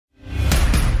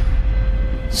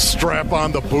strap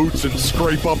on the boots and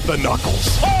scrape up the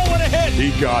knuckles. Oh, what a hit!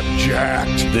 He got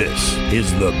jacked. This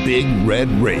is the Big Red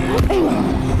Rage,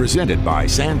 presented by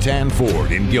Santan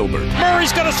Ford in Gilbert.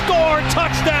 Murray's going to score!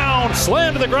 Touchdown!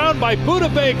 Slammed to the ground by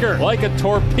Budda Baker. Like a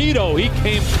torpedo, he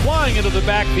came flying into the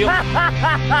backfield.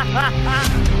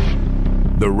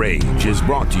 The Rage is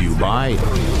brought to you by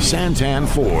Santan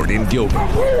Ford in Gilbert.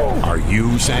 Are you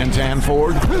Santan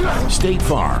Ford? State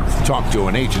Farm. Talk to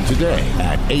an agent today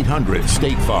at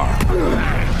 800-STATE-FARM.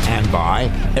 And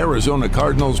by Arizona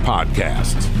Cardinals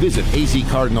Podcasts. Visit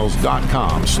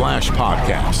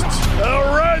azcardinals.com/podcasts. The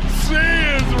Red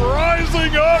Sea is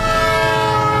rising up.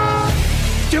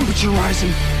 Temperature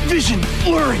rising, vision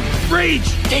blurring,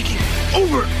 rage taking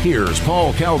over. Here's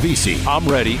Paul Calvisi. I'm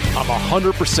ready. I'm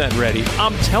 100% ready.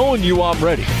 I'm telling you I'm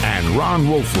ready. And Ron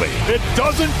Wolfley. It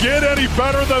doesn't get any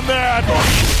better than that.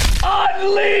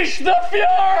 Unleash the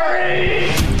fury!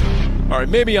 All right,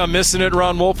 maybe I'm missing it,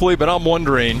 Ron Wolfley, but I'm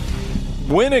wondering,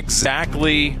 when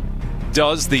exactly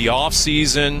does the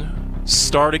offseason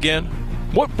start again?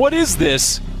 What is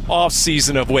this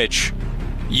offseason of which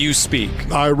you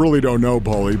speak? I really don't know,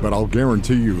 Paulie, but I'll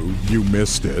guarantee you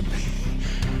missed it.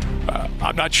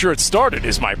 I'm not sure it started,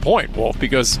 is my point, Wolf,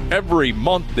 because every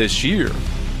month this year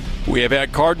we have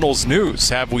had Cardinals news,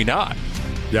 have we not?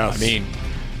 Yes. I mean,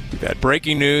 we've had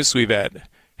breaking news, we've had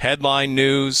headline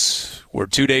news. We're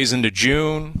 2 days into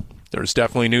June. There's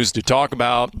definitely news to talk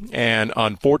about. And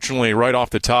unfortunately, right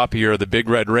off the top here, the Big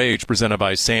Red Rage presented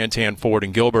by Santan Ford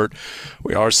and Gilbert.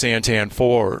 We are Santan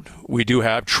Ford. We do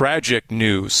have tragic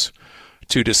news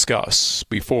to discuss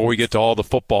before we get to all the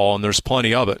football, and there's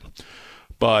plenty of it.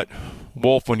 But,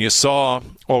 Wolf, when you saw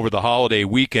over the holiday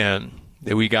weekend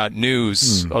that we got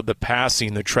news of the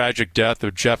passing, the tragic death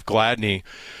of Jeff Gladney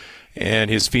and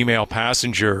his female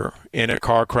passenger in a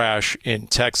car crash in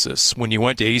Texas, when you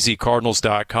went to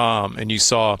azcardinals.com and you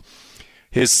saw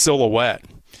his silhouette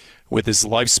with his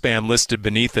lifespan listed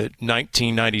beneath it,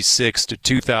 1996 to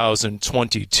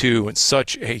 2022, and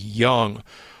such a young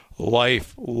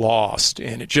life lost.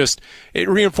 And it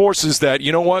reinforces that,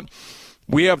 you know what?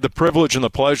 We have the privilege and the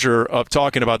pleasure of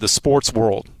talking about the sports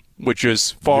world, which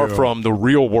is far from the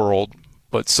real world,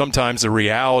 but sometimes the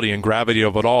reality and gravity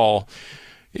of it all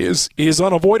is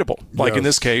unavoidable, like in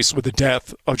this case with the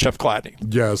death of Jeff Gladney.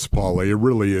 Yes, Paulie, it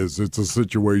really is. It's a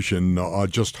situation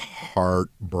just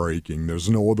heartbreaking. There's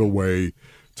no other way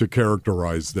to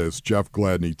characterize this. Jeff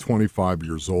Gladney, 25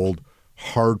 years old,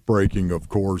 heartbreaking, of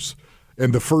course.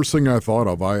 And the first thing I thought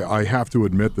of, I have to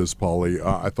admit this, Paulie,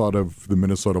 I thought of the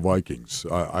Minnesota Vikings.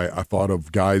 I thought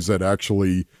of guys that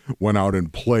actually went out and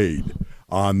played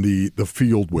on the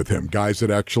field with him, guys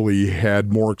that actually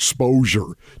had more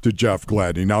exposure to Jeff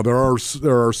Gladney. Now, there are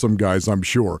some guys, I'm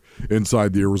sure,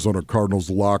 inside the Arizona Cardinals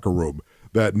locker room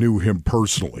that knew him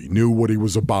personally, knew what he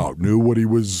was about, knew what he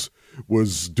was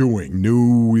doing,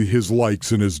 knew his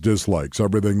likes and his dislikes,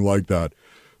 everything like that.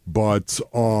 But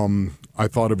I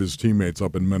thought of his teammates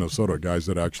up in Minnesota, guys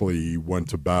that actually went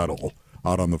to battle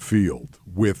out on the field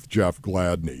with Jeff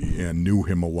Gladney and knew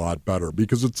him a lot better.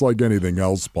 Because it's like anything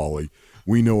else, Paulie.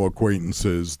 We know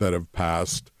acquaintances that have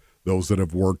passed, those that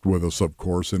have worked with us, of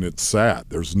course, and it's sad.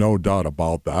 There's no doubt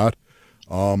about that.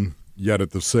 Yet at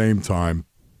the same time,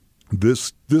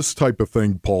 this type of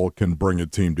thing, Paul, can bring a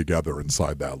team together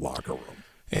inside that locker room.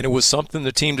 And it was something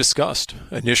the team discussed.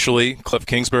 Initially, Cliff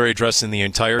Kingsbury addressing the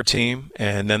entire team,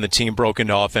 and then the team broke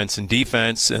into offense and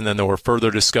defense, and then there were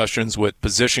further discussions with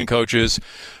position coaches,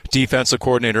 defensive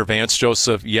coordinator Vance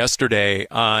Joseph yesterday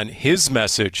on his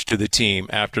message to the team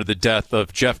after the death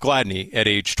of Jeff Gladney at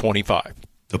age 25.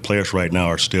 The players right now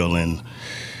are still in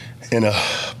a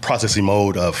processing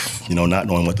mode of, not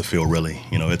knowing what to feel really.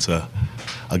 It's our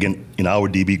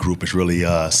DB group is really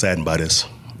saddened by this.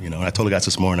 I told the guys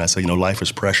this morning, I said, life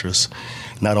is precious,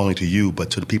 not only to you, but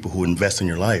to the people who invest in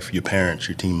your life, your parents,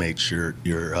 your teammates, your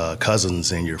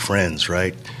cousins, and your friends,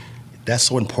 right? That's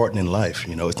so important in life.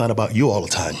 It's not about you all the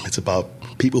time. It's about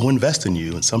people who invest in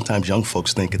you. And sometimes young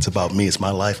folks think it's about me, it's my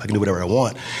life, I can do whatever I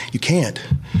want. You can't,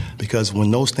 because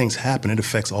when those things happen, it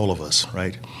affects all of us,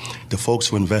 right? The folks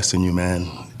who invest in you, man,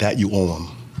 that you owe them,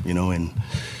 and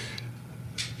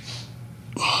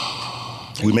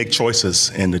we make choices,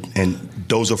 and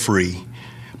those are free,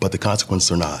 but the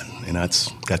consequences are not, and that's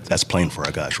plain for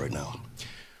our guys right now.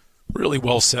 Really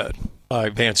well said.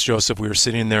 Vance Joseph, we were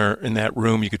sitting there in that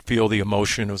room. You could feel the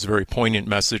emotion. It was a very poignant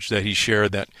message that he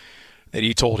shared that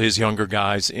he told his younger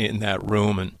guys in that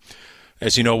room. And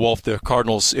as you know, Wolf, the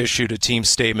Cardinals issued a team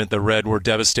statement that read, "We're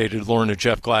devastated to learn of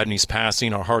Jeff Gladney's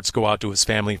passing. Our hearts go out to his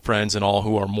family, friends, and all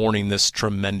who are mourning this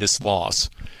tremendous loss."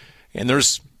 And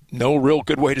there's no real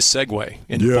good way to segue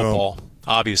into football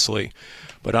obviously.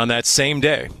 But on that same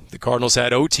day, the Cardinals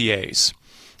had OTAs.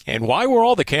 And why were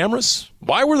all the cameras?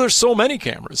 Why were there so many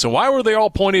cameras? And why were they all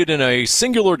pointed in a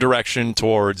singular direction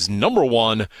towards number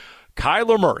one,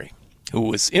 Kyler Murray, who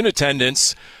was in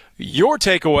attendance? Your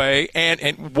takeaway,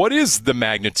 and what is the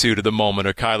magnitude of the moment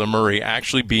of Kyler Murray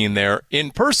actually being there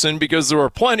in person? Because there were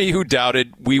plenty who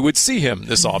doubted we would see him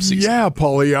this offseason. Yeah,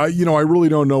 Paulie, I really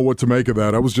don't know what to make of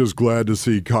that. I was just glad to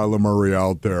see Kyler Murray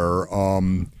out there.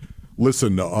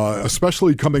 Listen,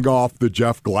 especially coming off the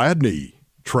Jeff Gladney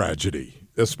tragedy.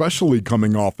 Especially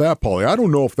coming off that, Paulie. I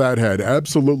don't know if that had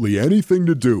absolutely anything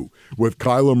to do with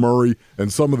Kyler Murray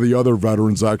and some of the other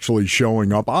veterans actually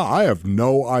showing up. I have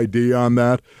no idea on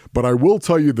that, but I will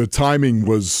tell you the timing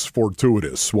was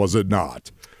fortuitous, was it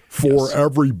not? For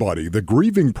everybody. The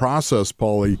grieving process,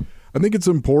 Paulie, I think it's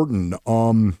important.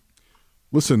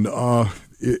 Listen,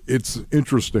 it's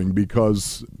interesting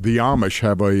because the Amish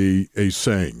have a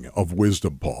saying of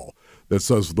wisdom, Paul, that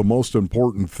says the most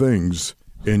important things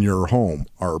in your home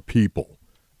are people.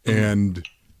 And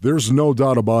there's no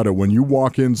doubt about it. When you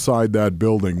walk inside that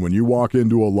building, when you walk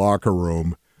into a locker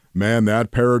room, man, that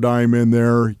paradigm in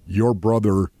there, your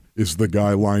brother is the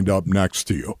guy lined up next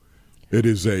to you. It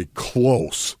is a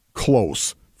close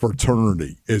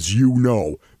fraternity, as you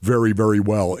know very, very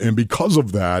well. And because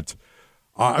of that,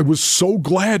 I was so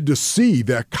glad to see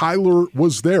that Kyler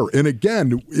was there. And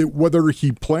again, whether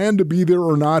he planned to be there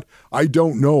or not, I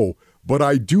don't know. But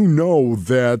I do know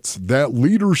that that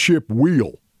leadership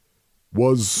wheel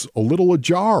was a little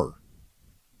ajar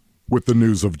with the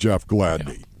news of Jeff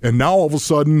Gladney. Yeah. And now all of a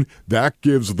sudden, that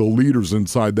gives the leaders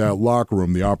inside that locker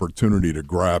room the opportunity to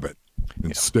grab it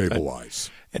and stabilize.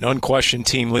 An unquestioned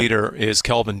team leader is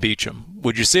Kelvin Beachum.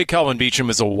 Would you say Kelvin Beachum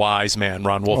is a wise man,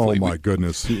 Ron Wolfley? Oh, my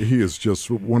goodness. He is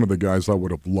just one of the guys I would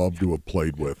have loved to have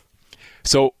played with.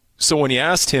 So when you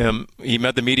asked him, he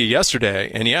met the media yesterday,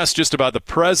 and he asked just about the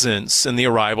presence and the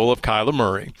arrival of Kyler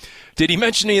Murray. Did he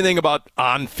mention anything about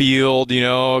on-field,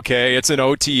 okay, it's an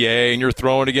OTA and you're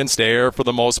throwing against air for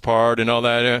the most part and all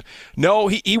that? No,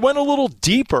 he went a little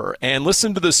deeper and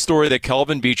listened to the story that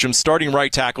Kelvin Beachum, starting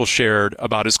right tackle, shared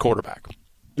about his quarterback.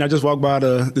 I just walked by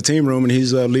the team room, and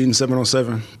he's leading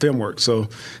 7-on-7 film work. So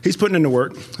he's putting in the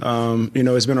work.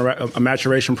 It's been a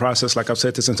maturation process, like I've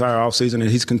said, this entire offseason, and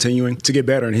he's continuing to get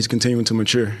better, and he's continuing to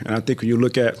mature. And I think when you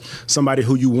look at somebody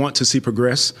who you want to see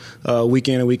progress week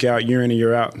in and week out, year in and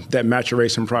year out, that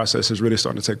maturation process is really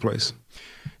starting to take place.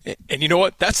 And you know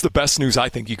what? That's the best news I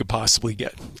think you could possibly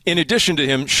get. In addition to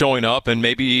him showing up, and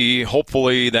maybe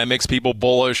hopefully that makes people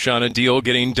bullish on a deal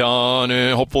getting done,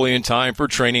 and hopefully in time for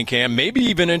training camp, maybe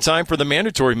even in time for the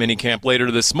mandatory minicamp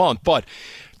later this month. But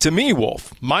to me,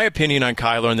 Wolf, my opinion on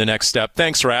Kyler and the next step,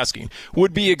 thanks for asking,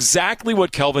 would be exactly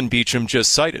what Kelvin Beachum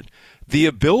just cited. The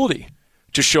ability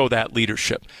to show that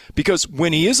leadership. Because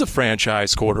when he is a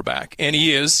franchise quarterback, and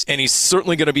he's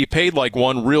certainly going to be paid like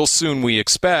one real soon, we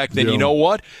expect, then you know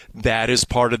what? That is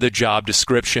part of the job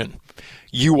description.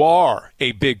 You are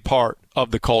a big part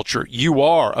of the culture. You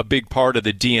are a big part of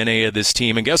the DNA of this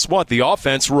team. And guess what? The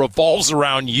offense revolves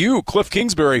around you. Cliff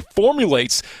Kingsbury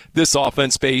formulates this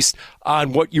offense based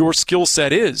on what your skill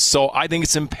set is. So I think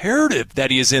it's imperative that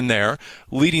he is in there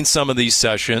leading some of these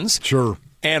sessions. Sure.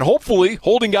 And hopefully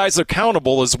holding guys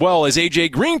accountable as well, as A.J.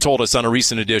 Green told us on a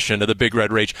recent edition of the Big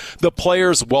Red Rage. The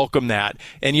players welcome that.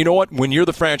 And you know what? When you're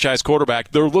the franchise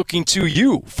quarterback, they're looking to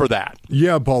you for that.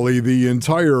 Yeah, Paulie, the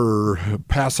entire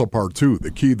Passepartout,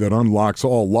 the key that unlocks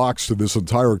all locks to this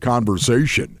entire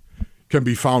conversation, can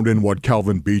be found in what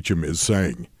Kelvin Beachum is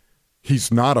saying.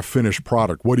 He's not a finished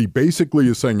product. What he basically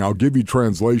is saying, I'll give you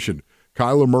translation,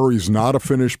 Kyler Murray's not a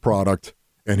finished product,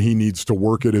 and he needs to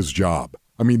work at his job.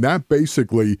 I mean, that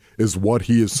basically is what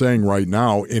he is saying right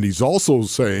now, and he's also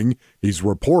saying, he's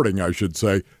reporting, I should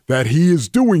say, that he is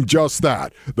doing just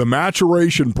that. The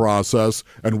maturation process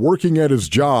and working at his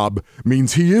job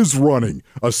means he is running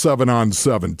a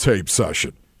 7-on-7 tape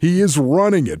session. He is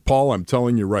running it. Paul, I'm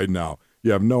telling you right now,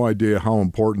 you have no idea how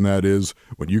important that is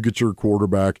when you get your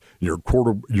quarterback, your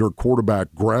quarterback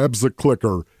grabs the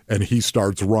clicker, and he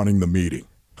starts running the meeting.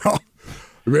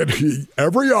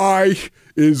 Every eye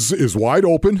is wide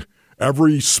open,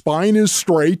 every spine is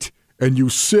straight, and you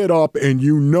sit up and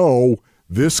you know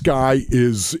this guy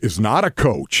is not a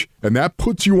coach, and that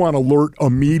puts you on alert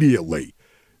immediately.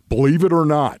 Believe it or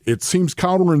not, it seems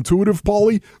counterintuitive,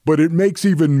 Paulie, but it makes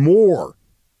even more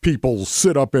people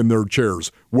sit up in their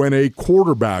chairs when a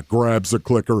quarterback grabs the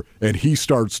clicker and he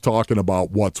starts talking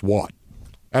about what's what.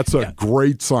 That's a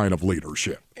great sign of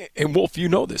leadership. And, Wolf, you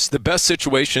know this. The best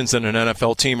situations in an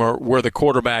NFL team are where the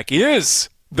quarterback is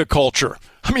the culture.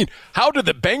 I mean, how did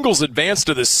the Bengals advance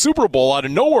to the Super Bowl out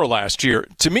of nowhere last year?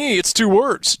 To me, it's 2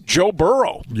 words: Joe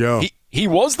Burrow. Yeah. He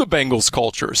was the Bengals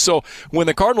culture. So when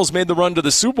the Cardinals made the run to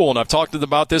the Super Bowl, and I've talked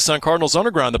about this on Cardinals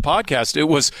Underground, the podcast, it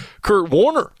was Kurt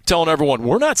Warner telling everyone,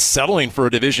 we're not settling for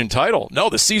a division title. No,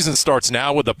 the season starts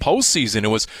now with the postseason. It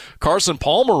was Carson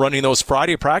Palmer running those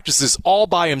Friday practices all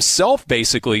by himself,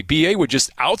 basically. BA would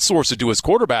just outsource it to his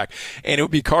quarterback, and it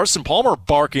would be Carson Palmer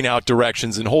barking out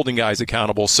directions and holding guys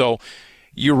accountable. So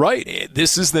you're right.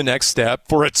 This is the next step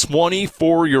for a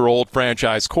 24-year-old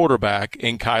franchise quarterback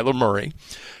in Kyler Murray.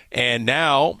 And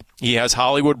now he has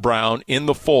Hollywood Brown in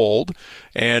the fold.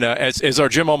 And as our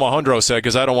Jim Omahundro said,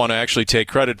 because I don't want to actually take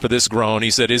credit for this groan,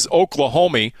 he said his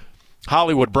Oklahoma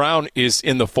Hollywood Brown is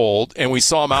in the fold. And we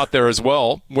saw him out there as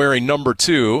well, wearing number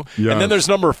 2. Yes. And then there's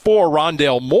number 4,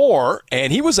 Rondale Moore.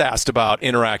 And he was asked about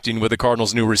interacting with the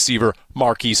Cardinals' new receiver,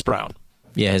 Marquise Brown.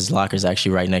 Yeah, his locker's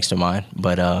actually right next to mine.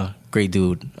 But great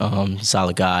dude,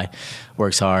 solid guy,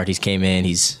 works hard. He's came in,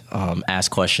 he's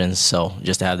asked questions. So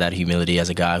just to have that humility as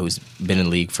a guy who's been in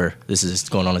the league this is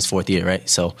going on his 4th year, right?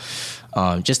 So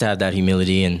just to have that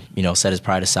humility and, set his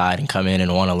pride aside and come in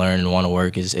and want to learn and want to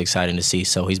work is exciting to see.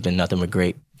 So he's been nothing but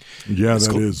great. Yeah,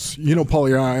 that is.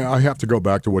 Paulie, I have to go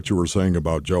back to what you were saying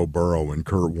about Joe Burrow and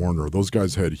Kurt Warner. Those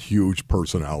guys had huge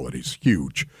personalities.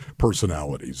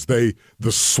 The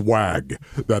swag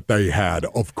that they had,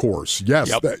 of course. Yes,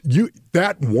 yep.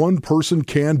 that one person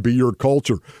can be your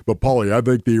culture. But, Paulie, I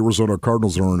think the Arizona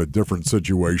Cardinals are in a different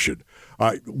situation.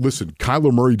 Listen,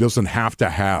 Kyler Murray doesn't have to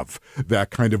have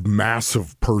that kind of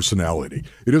massive personality.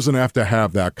 He doesn't have to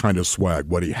have that kind of swag.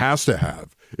 What he has to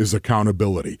have is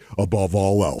accountability above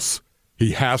all else.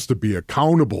 He has to be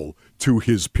accountable to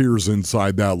his peers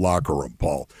inside that locker room,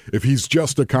 Paul. If he's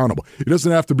just accountable, he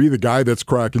doesn't have to be the guy that's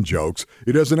cracking jokes.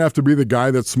 He doesn't have to be the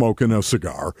guy that's smoking a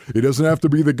cigar. He doesn't have to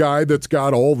be the guy that's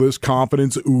got all this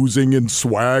confidence oozing and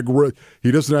swag.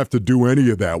 He doesn't have to do any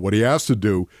of that. What he has to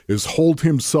do is hold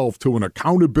himself to an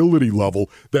accountability level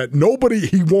that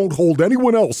he won't hold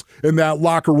anyone else in that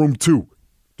locker room to.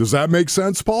 Does that make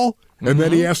sense, Paul? And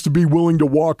then he has to be willing to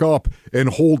walk up and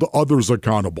hold others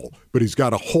accountable. But he's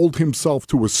got to hold himself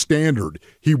to a standard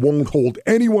he won't hold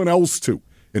anyone else to.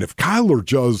 And if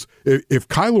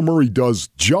Kyler Murray does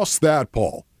just that,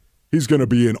 Paul, he's going to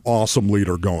be an awesome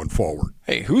leader going forward.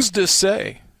 Hey, who's to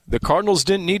say the Cardinals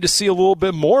didn't need to see a little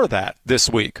bit more of that this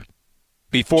week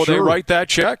before they write that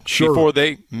check, before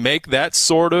they make that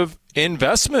sort of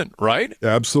investment, right?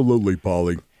 Absolutely,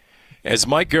 Paulie. As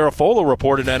Mike Garafolo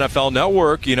reported on NFL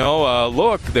Network,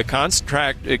 look, the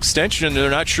contract extension, they're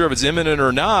not sure if it's imminent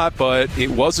or not, but it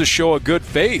was a show of good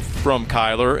faith from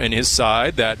Kyler and his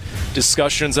side that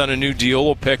discussions on a new deal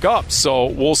will pick up. So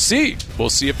we'll see.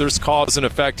 We'll see if there's cause and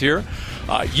effect here.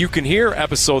 You can hear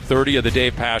episode 30 of the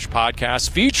Dave Pasch podcast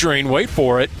featuring, wait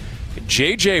for it,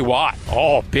 J.J. Watt.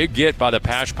 Oh, big get by the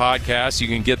Pasch podcast. You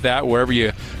can get that wherever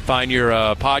you find your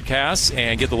podcasts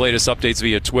and get the latest updates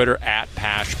via Twitter at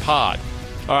PaschPod.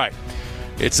 All right.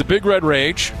 It's the Big Red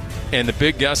Rage, and the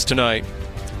big guest tonight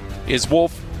is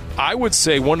Wolf. I would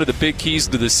say one of the big keys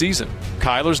to the season.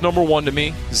 Kyler's number 1 to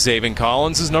me. Zaven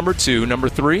Collins is number 2. Number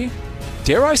 3,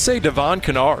 dare I say Devon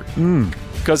Kennard.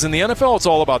 Because in the NFL, it's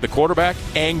all about the quarterback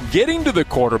and getting to the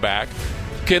quarterback.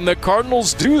 Can the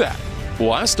Cardinals do that?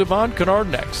 We'll ask Devon Kennard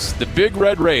next. The Big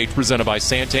Red Rage presented by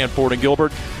Santan Ford and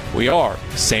Gilbert. We are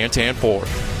Santan Ford.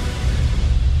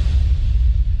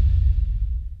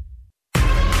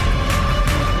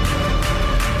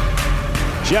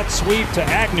 Jet sweep to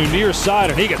Agnew near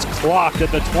side, and he gets clocked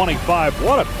at the 25.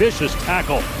 What a vicious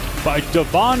tackle by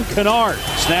Devon Kennard.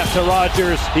 Snap to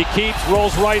Rodgers. He keeps,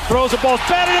 rolls right, throws the ball,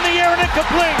 batted in the air, and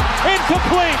incomplete.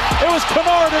 Incomplete. It was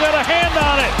Kennard who got a hand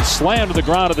on it. Slammed to the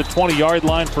ground at the 20-yard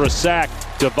line for a sack.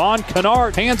 Devon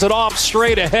Kennard hands it off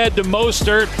straight ahead to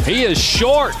Mostert. He is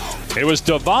short. It was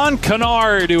Devon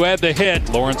Kennard who had the hit.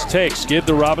 Lawrence takes, give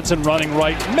to Robinson running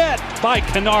right. Met by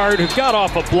Kennard, who got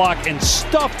off a block and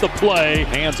stuffed the play.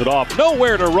 Hands it off.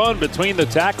 Nowhere to run between the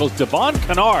tackles. Devon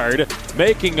Kennard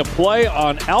making a play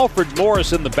on Alfred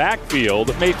Morris in the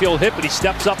backfield. Mayfield hit, but he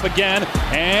steps up again,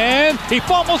 and he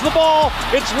fumbles the ball.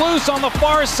 It's loose on the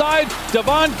far side.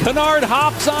 Devon Kennard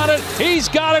hops on it. He's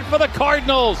got it for the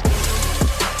Cardinals.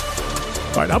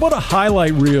 All right, how about a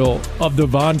highlight reel of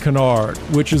Devon Kennard,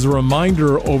 which is a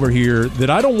reminder over here that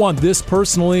I don't want this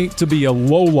personally to be a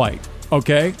low light,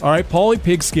 okay? All right, Paulie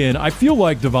Pigskin, I feel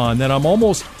like, Devon, that I'm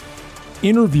almost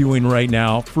interviewing right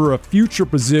now for a future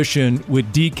position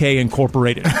with DK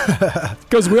Incorporated.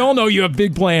 Because we all know you have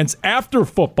big plans after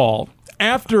football,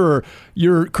 after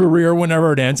your career,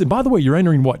 whenever it ends. And by the way, you're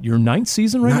entering what? Your 9th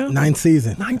season right now? Ninth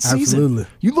season. Absolutely.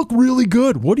 You look really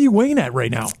good. What are you weighing at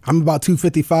right now? I'm about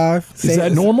 255. Is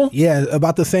that normal? Yeah,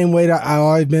 about the same weight I've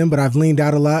always been, but I've leaned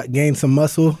out a lot, gained some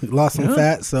muscle, lost some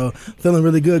fat, so feeling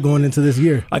really good going into this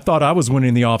year. I thought I was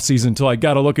winning the offseason until I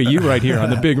got a look at you right here on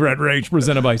the Big Red Rage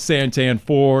presented by Santan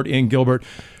Ford in Gilbert.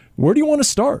 Where do you want to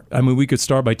start? I mean, we could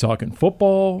start by talking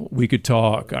football. We could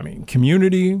talk,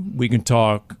 community. We can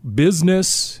talk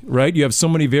business, right? You have so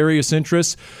many various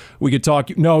interests. We could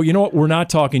talk. No, you know what? We're not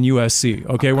talking USC,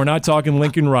 okay? We're not talking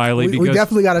Lincoln Riley. We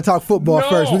definitely got to talk football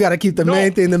first. We got to keep the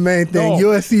main thing.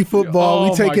 USC football,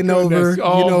 we taking over. You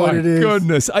know what it is.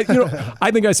 Goodness.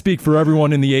 I think I speak for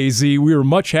everyone in the AZ. We were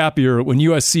much happier when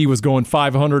USC was going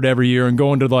 500 every year and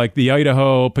going to like the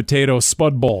Idaho Potato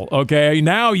Spud Bowl, okay?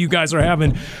 Now you guys are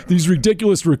having these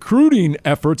ridiculous recruiting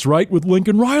efforts, right, with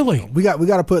Lincoln Riley. We got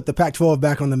to put the Pac-12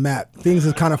 back on the map. Things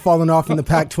have kind of fallen off in the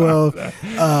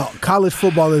Pac-12. College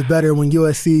football is better when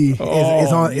USC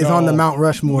is on the Mount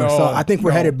Rushmore. So I think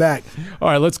we're headed back. All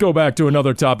right, let's go back to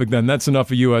another topic then. That's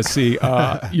enough of USC.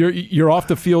 You're off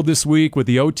the field this week with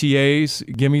the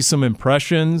OTAs. Give me some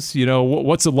impressions. You know,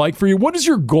 what's it like for you? What is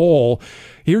your goal?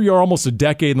 Here you are almost a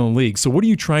decade in the league. So what are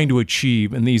you trying to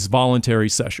achieve in these voluntary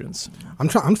sessions?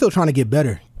 I'm still trying to get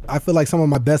better. I feel like some of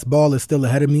my best ball is still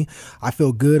ahead of me. I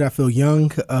feel good. I feel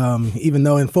young. Even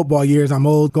though in football years I'm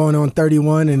old, going on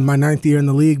 31 in my 9th year in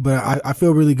the league, but I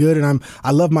feel really good, and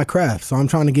I love my craft. So I'm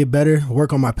trying to get better,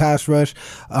 work on my pass rush,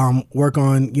 work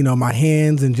on my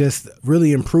hands, and just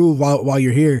really improve while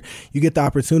you're here. You get the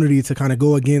opportunity to kind of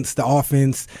go against the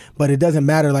offense, but it doesn't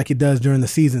matter like it does during the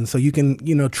season. So you can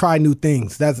try new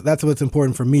things. That's what's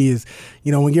important for me is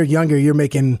when you're younger, you're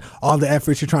making all the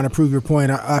efforts, you're trying to prove your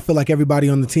point. I feel like everybody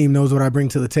on the team knows what I bring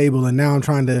to the table, and now I'm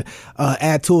trying to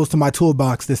add tools to my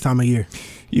toolbox this time of year.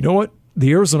 You know what? The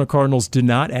Arizona Cardinals did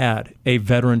not add a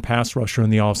veteran pass rusher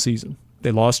in the offseason.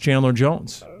 They lost Chandler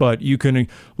Jones, but you can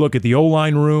look at the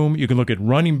O-line room, you can look at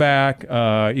running back, you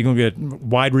can look at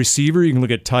wide receiver, you can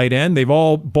look at tight end. They've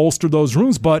all bolstered those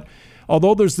rooms, but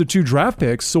although there's the 2 draft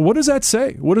picks, so what does that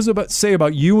say? What does it say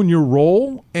about you and your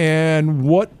role and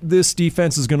what this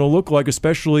defense is going to look like,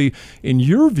 especially in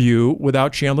your view,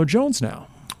 without Chandler Jones now?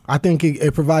 I think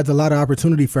it provides a lot of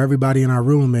opportunity for everybody in our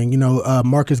room, and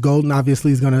Marcus Golden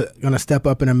obviously is gonna step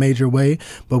up in a major way.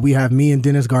 But we have me and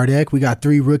Dennis Gardeck. We got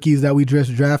 3 rookies that we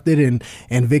just drafted,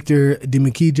 and Victor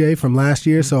Dimikije from last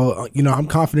year. So I'm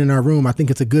confident in our room. I think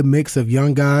it's a good mix of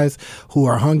young guys who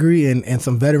are hungry and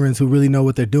some veterans who really know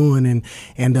what they're doing,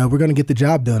 and we're gonna get the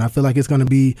job done. I feel like it's gonna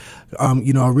be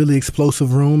a really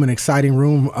explosive room, an exciting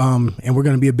room, and we're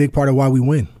gonna be a big part of why we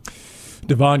win.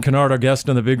 Devon Kennard, our guest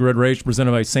on the Big Red Rage,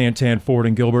 presented by Santan Ford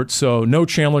and Gilbert. So no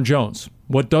Chandler Jones.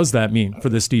 What does that mean for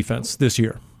this defense this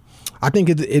year? I think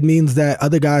it means that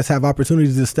other guys have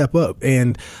opportunities to step up,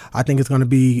 and I think it's going to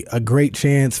be a great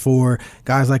chance for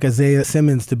guys like Isaiah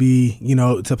Simmons to be,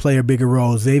 to play a bigger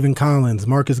role. Zaven Collins,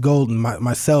 Marcus Golden,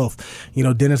 myself,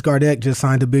 Dennis Gardeck just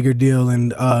signed a bigger deal,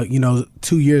 and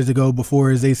 2 years ago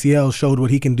before his ACL showed what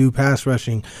he can do pass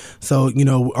rushing. So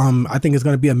I think it's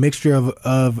going to be a mixture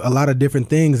of a lot of different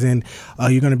things, and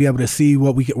you're going to be able to see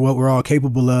what we're all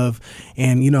capable of.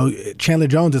 And Chandler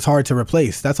Jones is hard to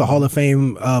replace. That's a Hall of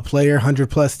Fame player.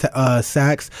 100+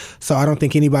 sacks. So I don't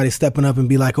think anybody's stepping up and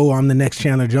be like, oh, I'm the next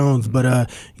Chandler Jones. But,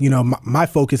 my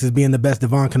focus is being the best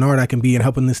Devon Kennard I can be and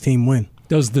helping this team win.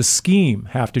 Does the scheme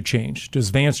have to change? Does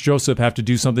Vance Joseph have to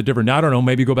do something different? Now, I don't know,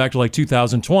 maybe go back to like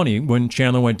 2020 when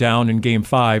Chandler went down in Game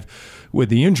 5 with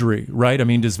the injury, right? I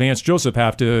mean, does Vance Joseph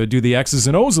have to do the X's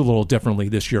and O's a little differently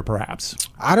this year, perhaps?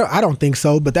 I don't think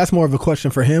so, but that's more of a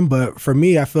question for him. But for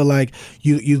me, I feel like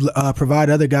you provide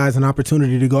other guys an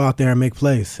opportunity to go out there and make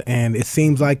plays, and it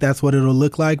seems like that's what it'll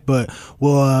look like. But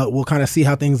we'll kind of see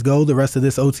how things go the rest of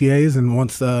this OTAs and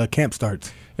once camp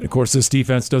starts. And, of course, this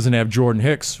defense doesn't have Jordan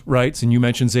Hicks, right? And you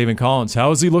mentioned Zaven Collins. How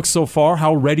has he looked so far?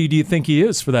 How ready do you think he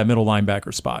is for that middle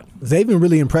linebacker spot? Zaven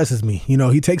really impresses me.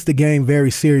 He takes the game very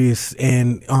serious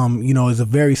and, is a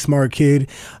very smart kid.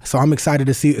 So I'm excited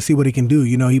to see what he can do.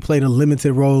 He played a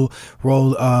limited role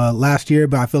last year,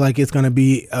 but I feel like it's going to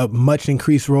be a much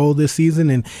increased role this season.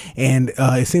 And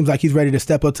it seems like he's ready to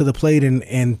step up to the plate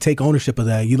and take ownership of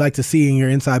that. You like to see in your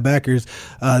inside backers,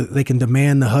 they can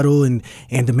demand the huddle and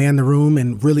demand the room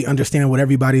and really understand what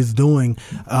everybody's doing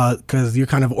because you're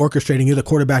kind of orchestrating. You're the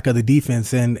quarterback of the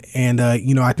defense, and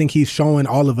I think he's showing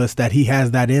all of us that he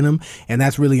has that in him, and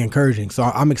that's really encouraging. So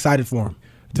I'm excited for him.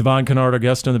 Devon Kennard, our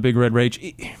guest on the Big Red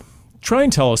Rage. Try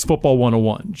and tell us Football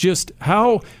 101, just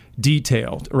how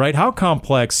detailed, right? How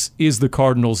complex is the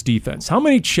Cardinals' defense? How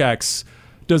many checks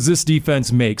does this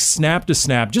defense make snap to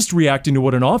snap, just reacting to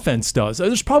what an offense does?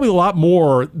 There's probably a lot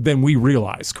more than we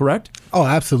realize, correct? Oh,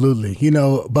 absolutely.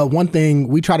 But one thing,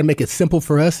 we try to make it simple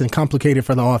for us and complicated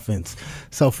for the offense.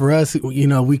 So for us,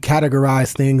 we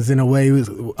categorize things in a way,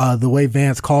 the way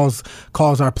Vance calls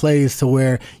our plays, to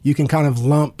where you can kind of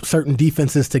lump certain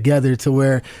defenses together to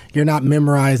where you're not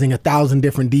memorizing 1,000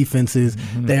 different defenses.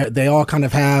 Mm-hmm. They all kind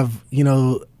of have,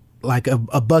 like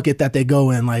a bucket that they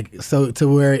go in, like, so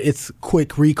to where it's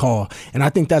quick recall. And I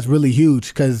think that's really huge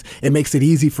because it makes it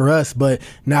easy for us. But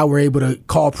now we're able to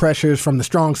call pressures from the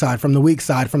strong side, from the weak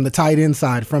side, from the tight end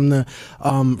side, from the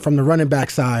running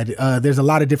back side. There's a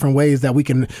lot of different ways that we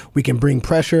can bring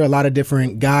pressure, a lot of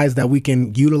different guys that we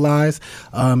can utilize.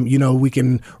 We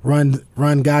can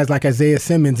run guys like Isaiah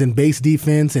Simmons in base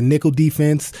defense and nickel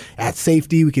defense at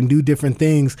safety. We can do different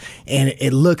things, and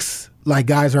it looks like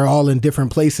guys are all in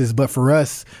different places, but for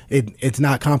us, it's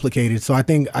not complicated. So I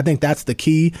think that's the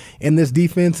key in this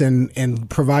defense, and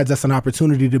provides us an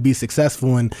opportunity to be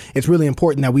successful. And it's really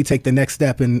important that we take the next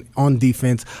step on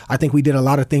defense. I think we did a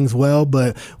lot of things well,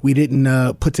 but we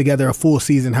didn't put together a full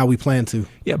season how we planned to.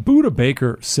 Yeah, Budda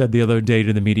Baker said the other day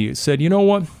to the media, said, you know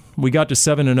what, we got to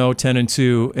 7-0,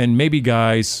 10-2, and maybe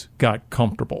guys got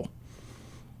comfortable.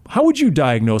 How would you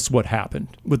diagnose what happened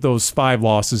with those 5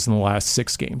 losses in the last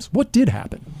 6 games? What did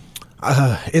happen?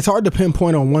 It's hard to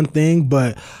pinpoint on one thing,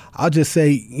 but I'll just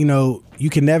say, you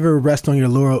can never rest on your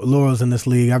laurels in this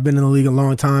league. I've been in the league a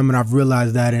long time, and I've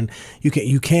realized that, and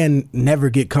you can never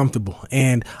get comfortable.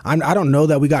 And I don't know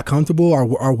that we got comfortable.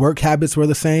 Our work habits were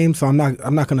the same, so I'm not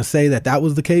going to say that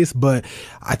was the case. But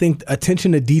I think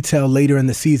attention to detail later in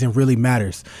the season really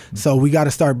matters. So we got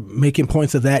to start making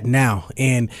points of that now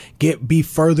and be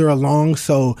further along.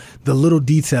 So the little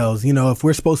details,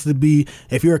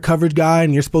 if you're a coverage guy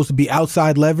and you're supposed to be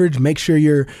outside leverage, make sure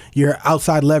you're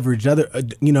outside leverage.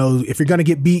 If you're going to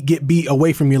get beat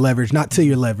away from your leverage, not to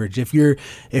your leverage. If you're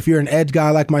an edge guy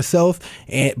like myself,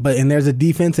 and there's a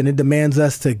defense and it demands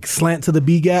us to slant to the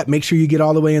B gap, make sure you get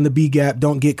all the way in the B gap.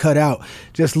 Don't get cut out.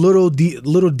 Just little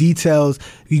details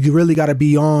you really got to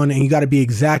be on, and you got to be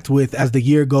exact with as the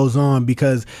year goes on,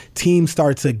 because teams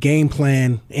start to game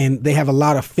plan and they have a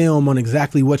lot of film on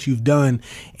exactly what you've done,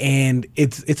 and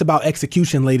it's about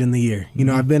execution late in the year.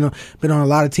 I've been on a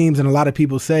lot of teams, and a lot of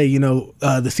people say,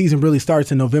 the season really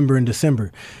starts in November and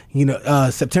December.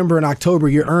 September and October,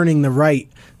 you're earning the right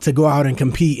to go out and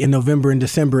compete in November and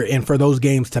December, and for those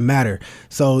games to matter.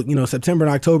 So, September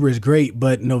and October is great,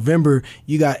 but November,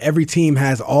 every team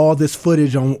has all this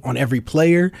footage on every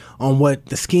player, on what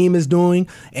the scheme is doing,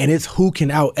 and it's who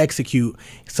can out execute.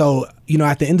 So,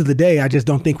 at the end of the day, I just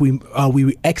don't think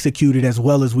we executed as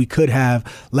well as we could have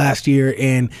last year,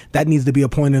 and that needs to be a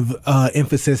point of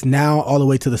emphasis now all the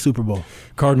way to the Super Bowl.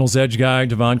 Cardinals edge guy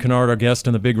Devon Kennard, our guest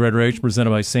on the Big Red Rage,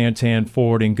 presented by Santan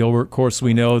Ford in Gilbert. Of course,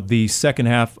 we know the second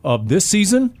half of this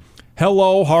season,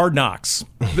 hello, Hard Knocks.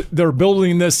 They're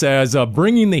building this as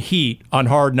bringing the heat on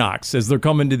Hard Knocks as they're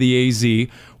coming to the AZ.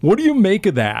 What do you make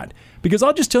of that? Because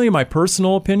I'll just tell you my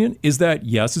personal opinion is that,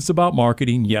 yes, it's about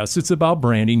marketing. Yes, it's about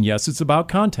branding. Yes, it's about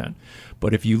content.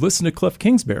 But if you listen to Cliff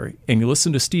Kingsbury and you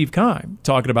listen to Steve Keim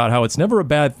talking about how it's never a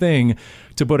bad thing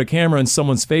to put a camera in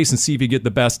someone's face and see if you get the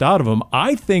best out of them,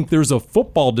 I think there's a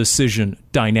football decision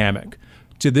dynamic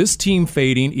to this team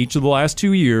fading each of the last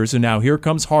 2 years. And now here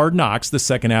comes Hard Knocks the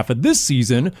second half of this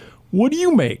season. What do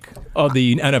you make of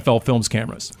the NFL Films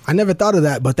cameras? I never thought of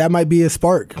that, but that might be a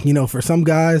spark. For some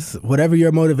guys, whatever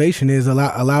your motivation is,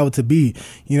 allow it to be.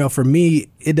 For me,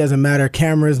 it doesn't matter.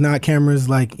 Cameras, not cameras.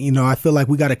 I feel like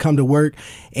we got to come to work,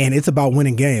 and it's about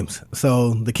winning games.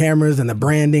 So the cameras and the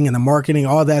branding and the marketing,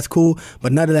 all that's cool,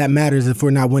 but none of that matters if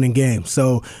we're not winning games.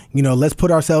 So, let's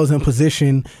put ourselves in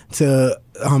position to,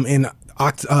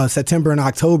 September and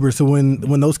October, so when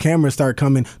those cameras start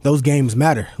coming, those games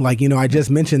matter. I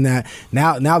just mentioned that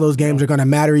now those games are going to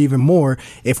matter even more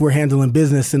if we're handling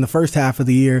business in the first half of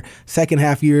the year. Second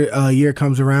half year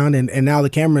comes around, and now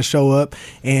the cameras show up,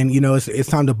 and it's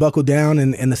time to buckle down,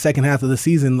 and in the second half of the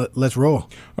season, let's roll. All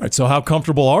right, so how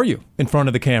comfortable are you in front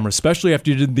of the camera, especially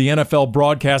after you did the NFL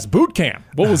broadcast boot camp?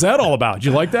 What was that all about? Did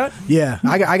you like that? Yeah,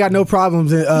 I got no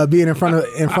problems being in front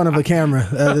of a camera.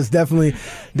 There's definitely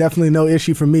no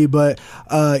issue for me, but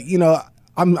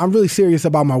I'm really serious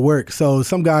about my work. So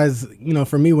some guys,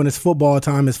 for me, when it's football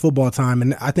time, it's football time,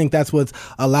 and I think that's what's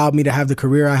allowed me to have the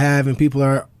career I have. And people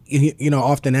are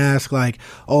often ask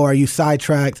are you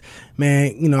sidetracked?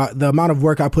 Man, the amount of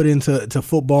work I put into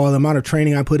football, the amount of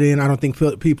training I put in, I don't think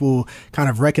people kind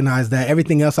of recognize that.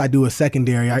 Everything else I do is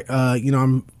secondary.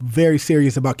 I'm very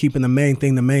serious about keeping the main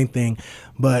thing.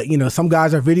 But, some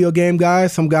guys are video game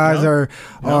guys. Some guys are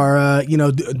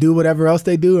do whatever else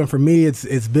they do. And for me,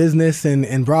 it's business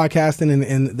and broadcasting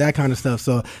and that kind of stuff.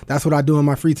 So that's what I do in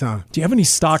my free time. Do you have any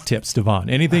stock tips, Devon?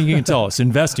 Anything you can tell us?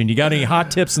 Investing. You got any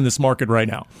hot tips in this market right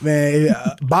now? Man,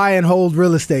 buy and hold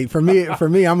real estate. For me,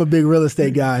 I'm a big real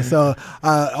estate guy. So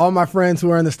all my friends who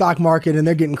are in the stock market and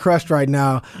they're getting crushed right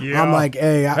now, I'm like,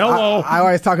 hey, I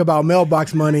always talk about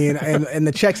mailbox money and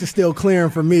the checks are still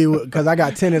clearing for me because I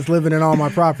got tenants living in all my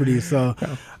properties. So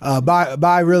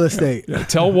buy real estate.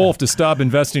 Tell Wolf to stop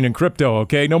investing in crypto,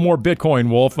 okay? No more Bitcoin,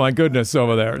 Wolf. My goodness,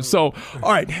 over there. So,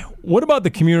 all right, what about the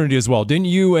community as well? Didn't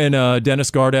you and Dennis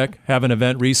Gardeck have an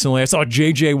event recently? I saw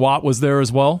J.J. Watt was there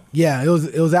as well. Yeah, it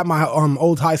was at my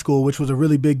old high school, which was a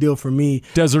really big deal for me.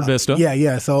 Desert Vista.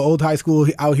 Yeah. So old high school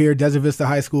out here, Desert Vista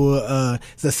High School.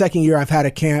 It's the second year I've had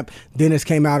a camp. Dennis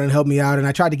came out and helped me out, and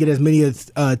I tried to get as many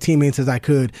teammates as I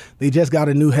could. They just got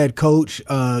a new head coach,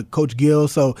 Coach Gill,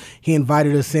 so he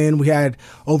invited us in. We had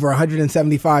over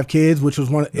 175 kids, which was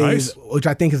which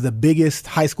I think is the biggest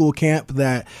high school camp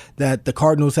that the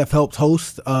Cardinals have helped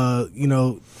host.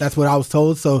 That's what I was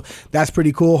told. So that's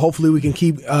pretty cool. Hopefully we can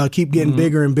keep getting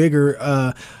bigger and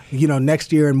bigger,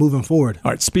 next year and moving forward.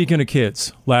 All right. Speaking of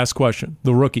kids, last question: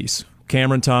 the rookies,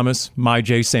 Cameron Thomas,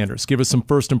 Myjai Sanders. Give us some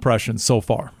first impressions so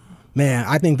far. Man,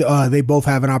 I think they both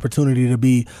have an opportunity to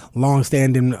be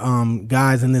long-standing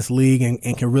guys in this league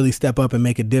and can really step up and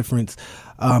make a difference.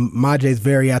 Myjai's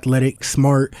very athletic,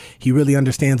 smart. He really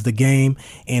understands the game,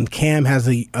 and Cam has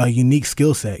a unique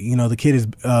skill set. The kid is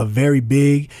very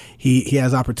big. He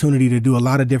has opportunity to do a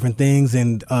lot of different things,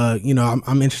 and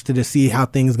I'm interested to see how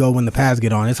things go when the pads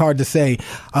get on. It's hard to say.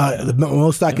 The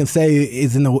most I can say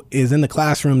is in the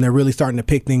classroom they're really starting to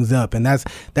pick things up, and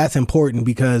that's important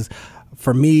because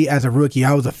for me as a rookie,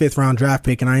 I was a 5th-round draft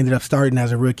pick, and I ended up starting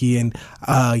as a rookie. And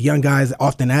young guys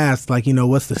often ask,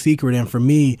 what's the secret? And for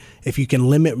me, if you can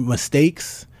limit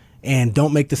mistakes and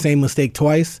don't make the same mistake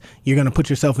twice, you're going to put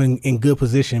yourself in good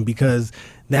position because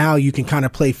now you can kind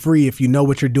of play free if you know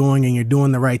what you're doing and you're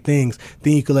doing the right things.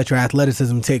 Then you can let your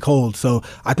athleticism take hold. So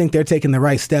I think they're taking the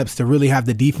right steps to really have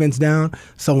the defense down.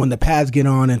 So when the pads get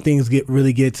on and things get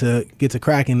to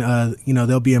cracking,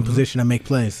 they'll be in position to make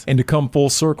plays. And to come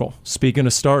full circle, speaking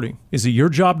of starting, is it your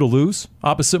job to lose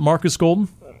opposite Marcus Golden?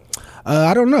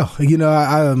 I don't know.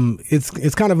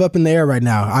 It's kind of up in the air right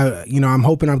now. I'm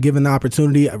hoping I'm given the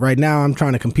opportunity. Right now, I'm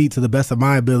trying to compete to the best of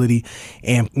my ability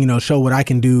and, show what I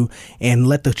can do and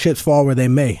let the chips fall where they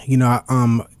may.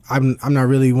 I'm not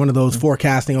really one of those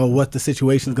forecasting, what the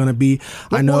situation is going to be.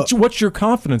 I know. What's your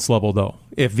confidence level, though?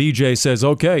 If VJ says,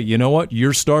 okay, you know what,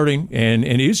 you're starting and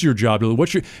it is your job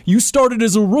to you started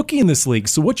as a rookie in this league,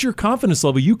 so what's your confidence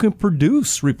level you can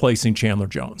produce replacing Chandler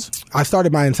Jones? I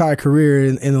started my entire career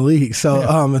in the league, so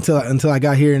until I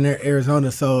got here in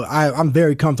Arizona, so I'm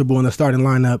very comfortable in the starting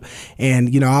lineup,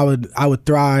 and I would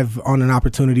thrive on an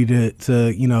opportunity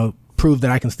to prove that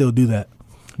I can still do that.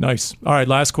 Nice. All right,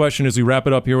 last question as we wrap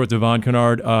it up here with Devon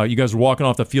Kennard. You guys were walking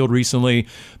off the field recently.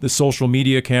 The social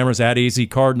media cameras at AZ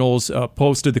Cardinals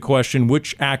posted the question,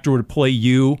 which actor would play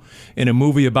you in a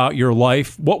movie about your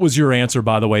life? What was your answer,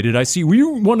 by the way? Were you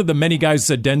one of the many guys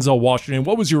who said Denzel Washington?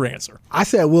 What was your answer? I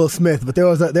said Will Smith, but there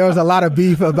was a lot of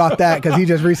beef about that because he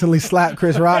just recently slapped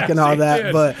Chris Rock and all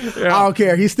that. But I don't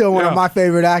care. He's still one of my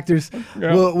favorite actors.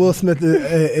 Yeah. Will Smith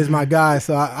is my guy,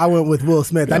 so I went with Will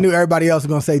Smith. Yeah. I knew everybody else was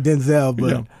going to say Denzel, but...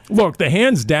 Yeah. Look, the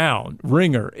hands down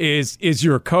ringer is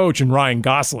your coach and Ryan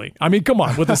Gosling. I mean, come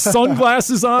on, with the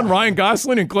sunglasses on, Ryan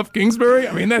Gosling and Cliff Kingsbury.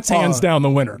 I mean, that's hands down the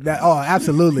winner.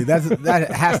 Absolutely.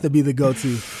 That has to be the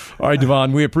go-to. All right,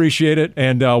 Devon, we appreciate it.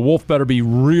 And Wolf better be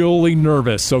really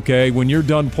nervous, okay, when you're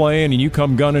done playing and you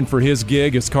come gunning for his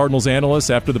gig as Cardinals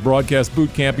analyst after the broadcast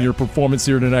boot camp and your performance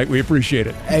here tonight. We appreciate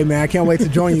it. Hey, man, I can't wait to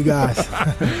join you guys.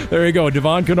 There you go,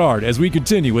 Devon Kennard, as we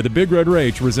continue with the Big Red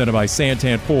Rage presented by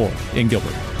Santan Ford in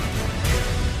Gilbert.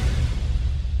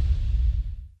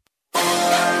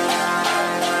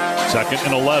 Second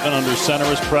and 11 under center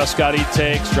as Prescott. He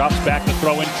takes, drops back to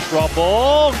throw in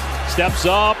trouble. Steps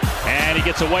up, and he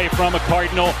gets away from a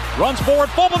Cardinal. Runs forward,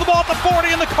 fumble the ball at the 40,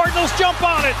 and the Cardinals jump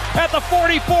on it at the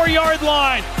 44-yard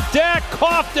line. Dak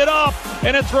coughed it up,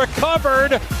 and it's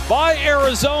recovered by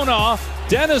Arizona.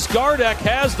 Dennis Gardeck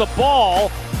has the ball.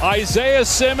 Isaiah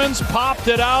Simmons popped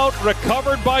it out,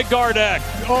 recovered by Gardeck.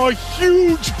 A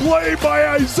huge play by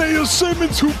Isaiah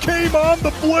Simmons, who came on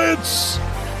the blitz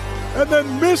and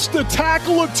then missed the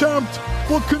tackle attempt,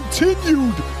 but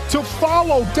continued to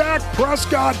follow Dak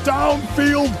Prescott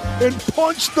downfield and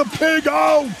punch the pig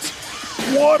out.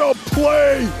 What a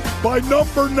play by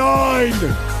number 9.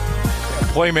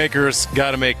 playmakers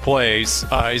got to make plays.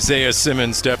 Isaiah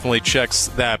Simmons definitely checks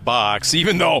that box.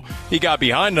 Even though he got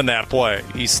behind on that play,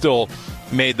 he still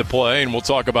made the play, and we'll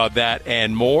talk about that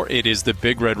and more. It is the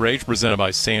Big Red Rage presented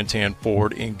by Santan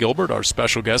Ford in Gilbert. Our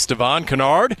special guest, Devon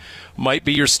Kennard, might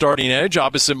be your starting edge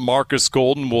opposite Marcus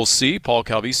Golden. We'll see. Paul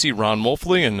Calvisi, Ron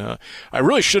Wolfley, and I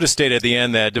really should have stated at the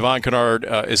end that Devon Kennard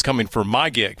is coming for my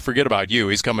gig. Forget about you.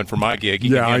 He's coming for my gig.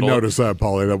 Yeah, I noticed that,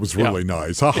 Paulie. That was really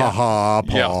nice. Ha, ha, ha,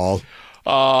 Paul. Yeah.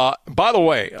 By the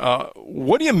way,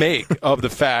 what do you make of the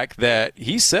fact that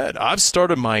he said, I've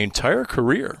started my entire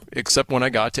career except when I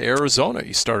got to Arizona?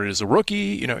 He started as a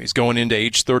rookie. He's going into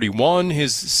age 31.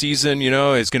 His season,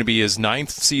 is going to be his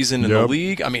 9th season in the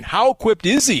league. I mean, how equipped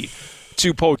is he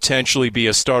to potentially be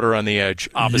a starter on the edge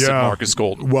opposite Marcus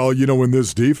Golden? Well, in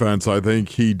this defense, I think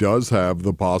he does have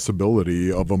the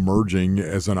possibility of emerging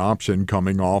as an option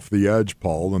coming off the edge,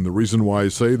 Paul. And the reason why I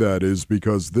say that is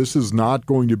because this is not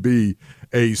going to be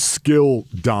a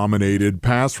skill-dominated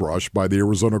pass rush by the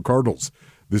Arizona Cardinals.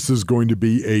 This is going to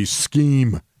be a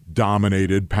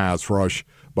scheme-dominated pass rush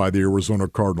by the Arizona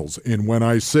Cardinals. And when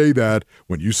I say that,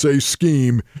 when you say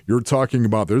scheme, you're talking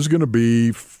about there's going to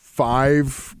be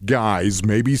 5 guys,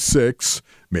 maybe 6,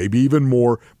 maybe even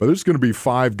more, but there's going to be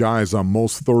 5 guys on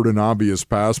most third and obvious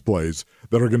pass plays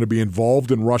that are going to be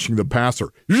involved in rushing the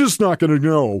passer. You're just not going to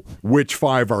know which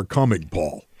 5 are coming,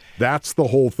 Paul. That's the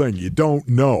whole thing. You don't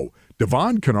know.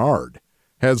 Devon Kennard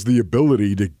has the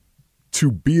ability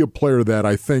to be a player that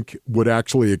I think would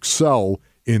actually excel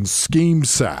in scheme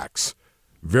sacks,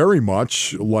 very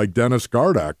much like Dennis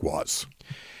Gardeck was.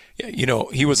 Yeah,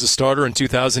 he was a starter in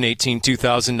 2018,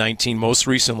 2019, most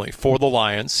recently for the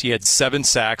Lions. He had 7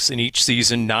 sacks in each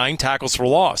season, 9 tackles for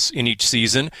loss in each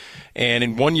season. And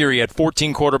in one year, he had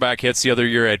 14 quarterback hits. The other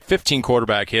year, he had 15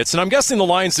 quarterback hits. And I'm guessing the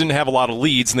Lions didn't have a lot of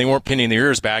leads, and they weren't pinning their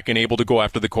ears back and able to go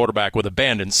after the quarterback with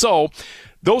abandon. So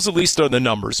those at least are the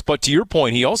numbers. But to your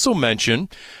point, he also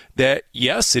mentioned that,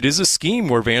 yes, it is a scheme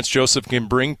where Vance Joseph can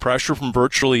bring pressure from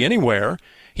virtually anywhere.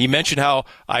 He mentioned how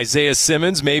Isaiah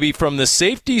Simmons, maybe from the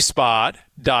safety spot, ...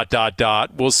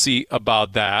 We'll see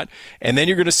about that. And then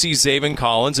you're going to see Zaven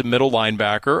Collins, a middle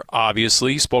linebacker.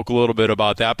 Obviously, he spoke a little bit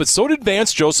about that. But so did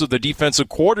Vance Joseph, the defensive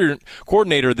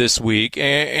coordinator this week.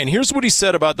 And here's what he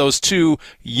said about those 2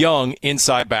 young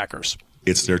inside backers.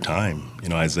 It's their time.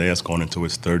 Isaiah's going into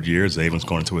his 3rd year. Zaven's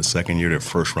going into his 2nd year. They're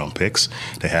first-round picks.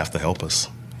 They have to help us,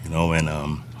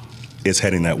 and it's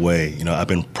heading that way. I've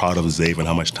been proud of Zaven,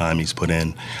 how much time he's put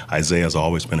in. Isaiah's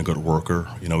always been a good worker.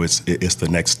 It's the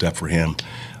next step for him.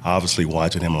 Obviously,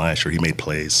 watching him last year, he made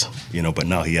plays, but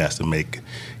now he has to make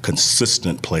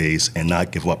consistent plays and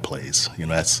not give up plays.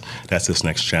 That's his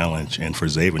next challenge. And for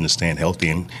Zaven to stand healthy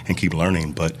and keep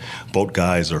learning. But both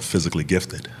guys are physically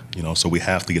gifted, so we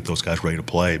have to get those guys ready to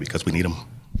play because we need them.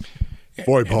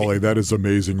 Boy, Paulie, that is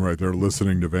amazing right there,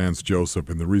 listening to Vance Joseph.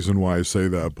 And the reason why I say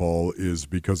that, Paul, is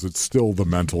because it's still the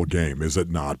mental game, is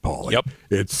it not, Paulie? Yep.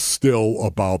 It's still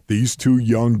about these 2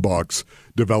 young bucks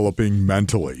developing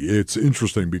mentally. It's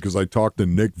interesting because I talked to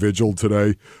Nick Vigil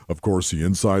today, of course, the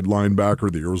inside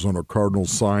linebacker the Arizona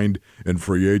Cardinals signed in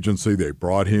free agency. They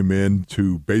brought him in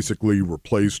to basically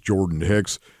replace Jordan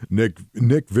Hicks. Nick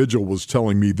Vigil was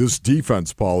telling me this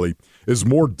defense, Paulie, is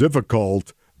more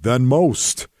difficult than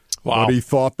most. Wow. But he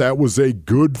thought that was a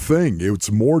good thing. It's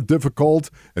more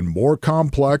difficult and more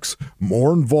complex,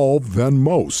 more involved than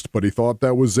most. But he thought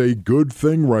that was a good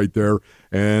thing right there.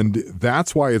 And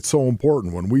that's why it's so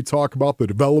important. When we talk about the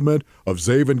development of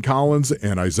Zaven Collins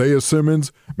and Isaiah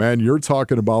Simmons, man, you're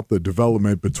talking about the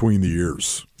development between the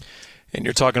ears. And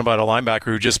you're talking about a linebacker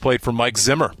who just played for Mike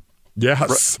Zimmer.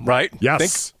 Yes. Right?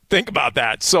 Yes. Think about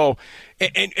that. So,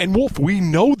 and Wolf, we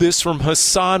know this from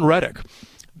Hassan Reddick.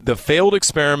 The failed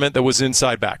experiment that was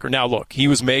inside backer. Now, look, he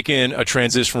was making a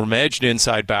transition from edge to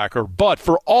inside backer, but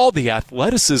for all the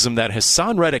athleticism that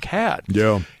Hassan Reddick had,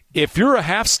 if you're a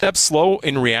half step slow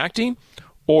in reacting,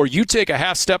 or you take a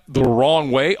half step the wrong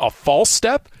way, a false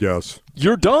step,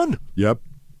 you're done. Yep.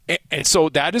 And so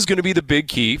that is going to be the big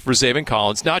key for Zaven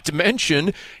Collins, not to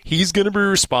mention he's going to be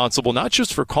responsible not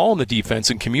just for calling the defense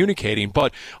and communicating,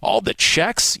 but all the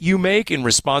checks you make in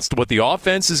response to what the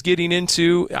offense is getting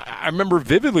into. I remember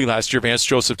vividly last year Vance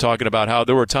Joseph talking about how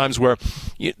there were times where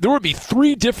there would be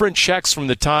 3 different checks from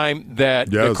the time that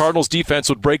the Cardinals defense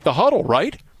would break the huddle,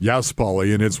 right? Yes,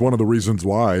 Paulie, and it's one of the reasons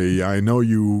why I know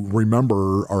you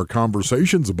remember our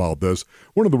conversations about this.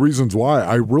 One of the reasons why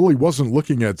I really wasn't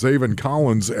looking at Zaven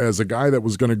Collins as a guy that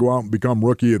was going to go out and become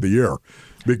Rookie of the Year,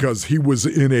 because he was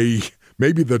in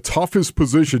maybe the toughest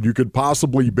position you could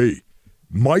possibly be.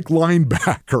 Mike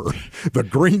linebacker, the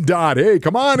green dot. Hey,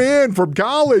 come on in from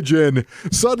college, and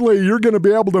suddenly you're going to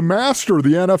be able to master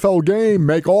the NFL game,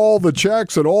 make all the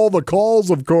checks and all the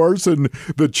calls, of course, and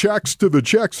the checks to the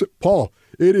checks. Paul,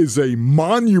 it is a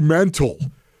monumental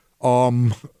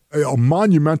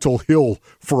hill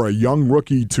for a young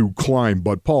rookie to climb.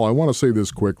 But, Paul, I want to say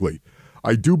this quickly.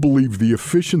 I do believe the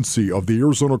efficiency of the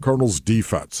Arizona Cardinals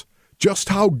defense, just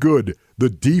how good the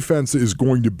defense is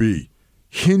going to be,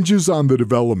 hinges on the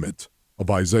development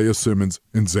of Isaiah Simmons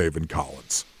and Zaven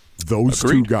Collins. Those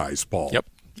Agreed. two guys, Paul. Yep,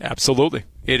 absolutely.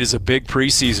 It is a big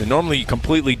preseason. Normally you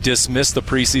completely dismiss the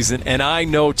preseason, and I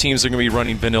know teams are going to be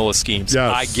running vanilla schemes.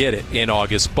 Yes. I get it in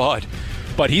August, but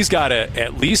he's got to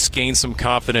at least gain some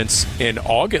confidence in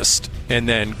August and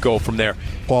then go from there.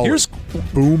 Paul, Here's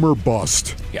boom or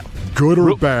bust. Yeah. Good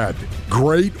or bad,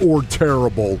 great or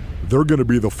terrible, they're going to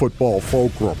be the football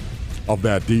fulcrum of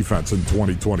that defense in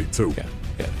 2022. Yeah.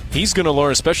 He's going to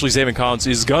learn, especially Zaven Collins,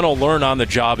 is going to learn on the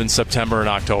job in September and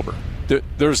October.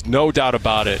 There's no doubt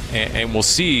about it, and we'll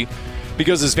see.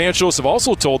 Because as Vance Joseph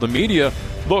also told the media,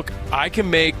 look, I can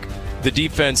make the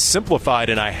defense simplified,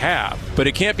 and I have, but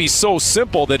it can't be so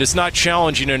simple that it's not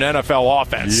challenging an NFL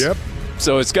offense. Yep.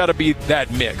 So it's got to be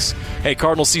that mix. Hey,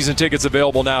 Cardinals season tickets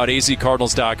available now at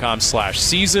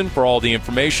azcardinals.com/season for all the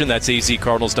information. That's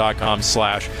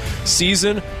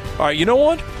azcardinals.com/season. All right, you know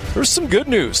what? There's some good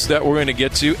news that we're going to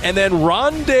get to. And then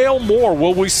Rondale Moore.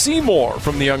 Will we see more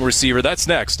from the young receiver? That's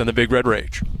next on the Big Red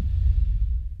Rage.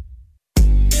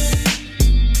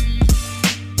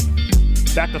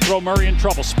 Back to throw, Murray in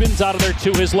trouble. Spins out of there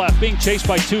to his left, being chased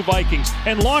by two Vikings,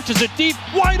 and launches it deep,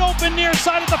 wide open near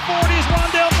side at the 40s.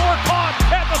 Rondale Moore caught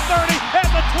at the 30, at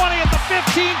the 20, at the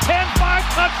 15, 10, 5,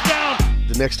 touchdown.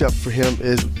 The next step for him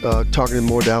is targeting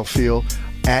more downfield,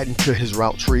 adding to his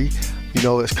route tree. You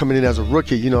know, it's coming in as a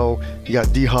rookie. You know, you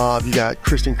got D-Hop, you got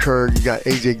Christian Kirk, you got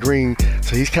A.J. Green.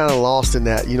 So he's kind of lost in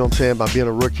that, you know what I'm saying, by being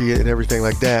a rookie and everything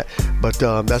like that. But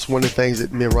that's one of the things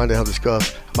that me and Rondale have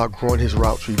discussed about growing his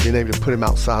route tree, being able to put him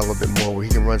outside a little bit more where he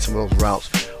can run some of those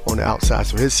routes on the outside.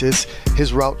 So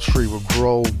his route tree will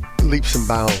grow leaps and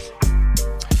bounds.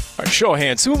 All right, show of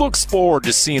hands. Who looks forward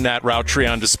to seeing that route tree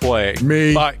on display?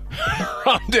 Me. By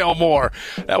Rondale Moore.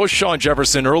 That was Sean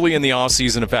Jefferson early in the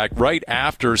offseason. In fact, right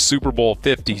after Super Bowl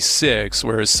 56,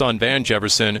 where his son Van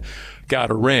Jefferson got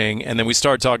a ring. And then we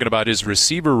started talking about his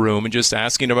receiver room and just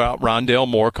asking about Rondale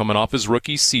Moore coming off his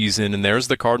rookie season. And there's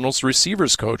the Cardinals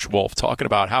receivers coach, Wolf, talking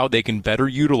about how they can better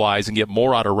utilize and get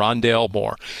more out of Rondale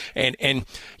Moore. And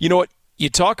you know what? You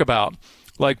talk about,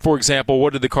 like, for example,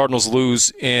 what did the Cardinals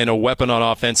lose in a weapon on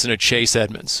offense in a Chase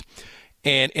Edmonds?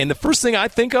 And the first thing I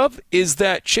think of is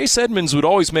that Chase Edmonds would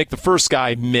always make the first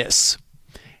guy miss.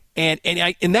 And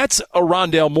that's a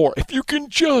Rondale Moore. If you can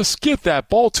just get that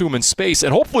ball to him in space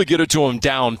and hopefully get it to him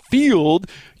downfield,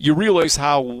 you realize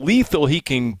how lethal he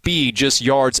can be just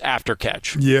yards after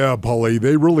catch. Yeah, Paulie,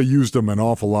 they really used him an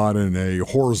awful lot in a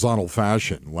horizontal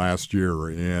fashion last year,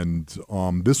 and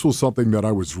this was something that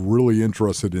I was really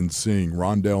interested in seeing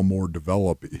Rondale Moore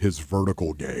develop his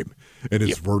vertical game and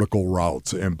his vertical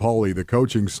routes. And Paulie, the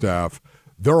coaching staff,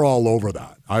 they're all over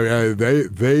that.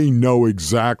 They know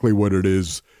exactly what it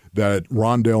is that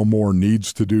Rondale Moore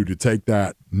needs to do to take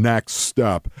that next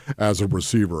step as a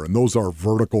receiver, and those are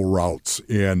vertical routes.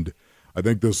 And I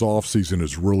think this offseason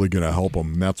is really going to help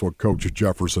him, and that's what Coach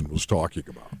Jefferson was talking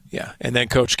about. Yeah, and then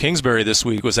Coach Kingsbury this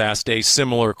week was asked a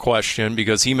similar question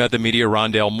because he met the media,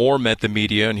 Rondale Moore met the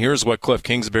media, and here's what Cliff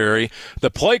Kingsbury,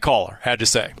 the play caller, had to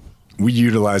say. We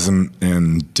utilize him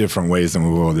in different ways than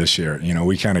we will this year. You know,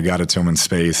 we kind of got it to him in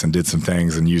space and did some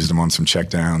things and used him on some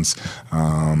checkdowns.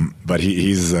 But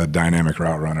he's a dynamic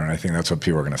route runner, and I think that's what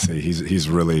people are going to see. He's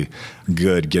really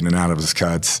good getting out of his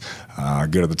cuts,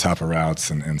 good at the top of routes,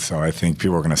 and so I think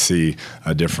people are going to see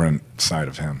a different side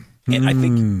of him. And I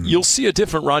think you'll see a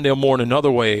different Rondale Moore in another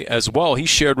way as well. He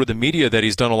shared with the media that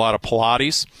he's done a lot of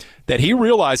Pilates, that he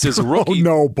realized as a rookie. Oh,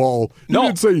 no, Paul. You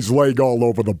didn't say he's leg all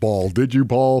over the ball, did you,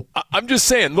 Paul? I'm just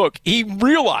saying, look, he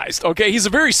realized, okay, he's a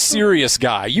very serious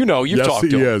guy. You know, you've talked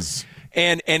to him. Yes, he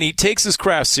is. And he takes his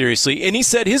craft seriously. And he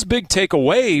said his big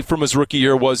takeaway from his rookie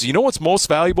year was, you know what's most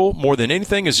valuable more than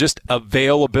anything is just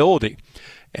availability.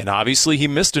 And obviously he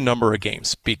missed a number of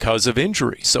games because of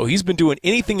injury. So he's been doing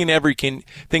anything and everything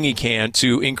he can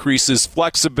to increase his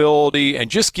flexibility and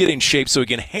just get in shape so he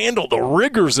can handle the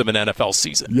rigors of an NFL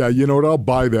season. Yeah, you know what? I'll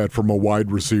buy that from a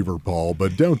wide receiver, Paul.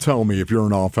 But don't tell me if you're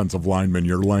an offensive lineman,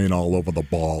 you're laying all over the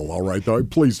ball. All right?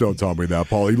 Please don't tell me that,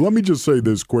 Paulie. Let me just say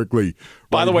this quickly.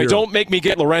 By the way, don't make me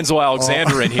get Lorenzo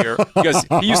Alexander in here because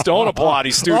he used to own a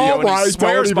Pilates studio and he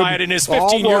swears by it in his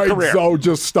 15-year career. So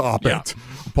just stop it.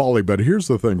 Paulie, but here's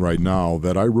the thing right now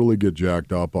that I really get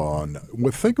jacked up on.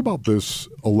 Think about this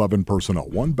 11 personnel,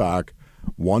 1 back,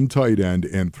 1 tight end,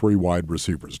 and 3 wide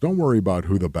receivers. Don't worry about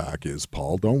who the back is,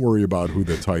 Paul. Don't worry about who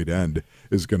the tight end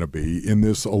is going to be. In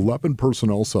this 11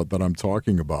 personnel set that I'm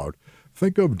talking about,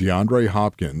 think of DeAndre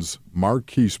Hopkins,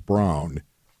 Marquise Brown,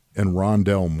 and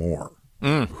Rondale Moore.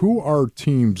 Who are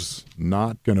teams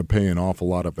not going to pay an awful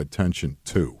lot of attention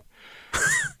to?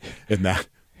 And that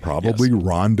probably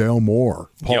Rondale Moore.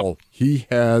 Paul,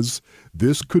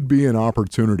 this could be an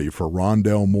opportunity for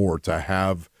Rondale Moore to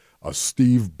have a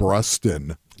Steve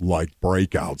Breston-like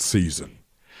breakout season.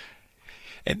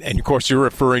 And of course, you're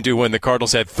referring to when the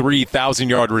Cardinals had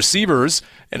 3,000-yard receivers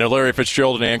and a Larry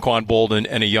Fitzgerald and Anquan Boldin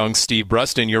and a young Steve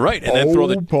Breston. You're right. And then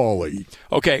Paulie.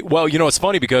 Okay, well, it's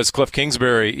funny because Cliff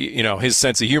Kingsbury, his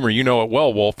sense of humor, it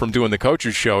well, Wolf, from doing the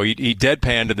coaches show. He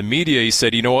deadpanned to the media. He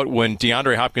said, you know what, when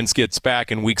DeAndre Hopkins gets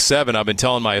back in week 7, I've been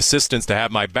telling my assistants to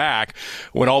have my back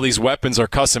when all these weapons are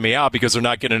cussing me out because they're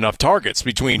not getting enough targets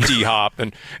between D-Hop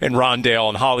and Rondale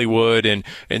and Hollywood and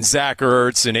Zach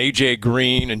Ertz and A.J.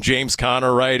 Green and James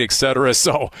Conner, right, et cetera.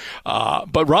 So,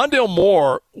 but Rondale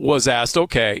Moore was asked,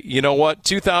 okay, you know what,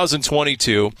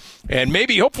 2022, and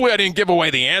maybe, hopefully I didn't give away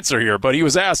the answer here, but he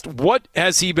was asked, what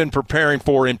has he been preparing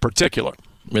for in particular?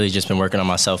 Really just been working on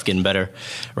myself, getting better,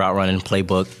 route running,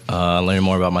 playbook, learning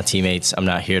more about my teammates. I'm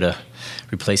not here to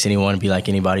replace anyone, be like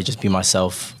anybody, just be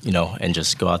myself, and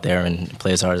just go out there and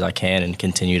play as hard as I can and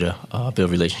continue to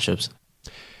build relationships.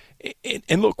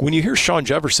 And look, when you hear Sean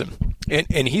Jefferson,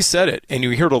 and he said it, and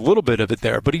you heard a little bit of it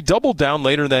there, but he doubled down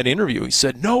later in that interview. He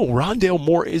said, no, Rondale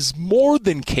Moore is more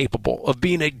than capable of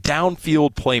being a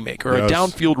downfield playmaker, a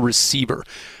downfield receiver.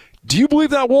 Do you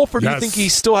believe that, Wolf, or do you think he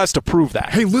still has to prove that?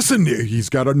 Hey, listen, he's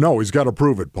got to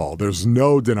prove it, Paul. There's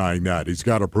no denying that. He's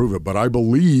got to prove it. But I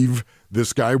believe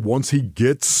this guy, once he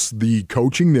gets the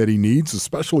coaching that he needs,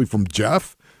 especially from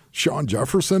Sean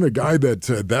Jefferson, a guy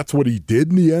that's what he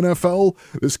did in the NFL.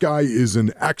 This guy is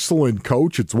an excellent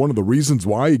coach. It's one of the reasons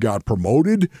why he got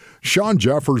promoted. Sean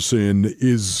Jefferson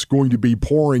is going to be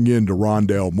pouring into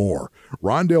Rondale Moore.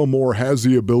 Rondale Moore has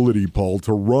the ability, Paul,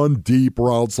 to run deep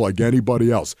routes like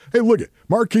anybody else. Hey, look at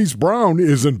Marquise Brown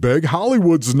isn't big.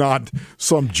 Hollywood's not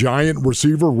some giant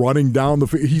receiver running down the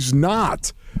field. He's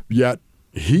not. Yet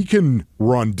he can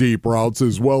run deep routes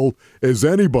as well as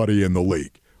anybody in the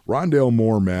league. Rondale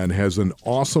Moore, man, has an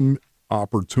awesome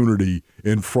opportunity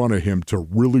in front of him to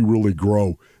really, really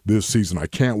grow this season. I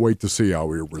can't wait to see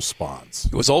how he responds.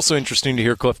 It was also interesting to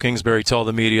hear Cliff Kingsbury tell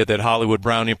the media that Hollywood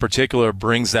Brown in particular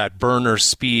brings that burner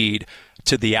speed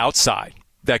to the outside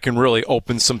that can really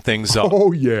open some things up.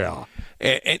 Oh, yeah.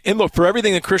 And look, for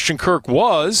everything that Christian Kirk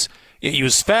was, he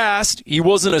was fast. He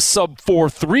wasn't a sub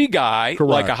 4.3 guy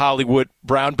like a Hollywood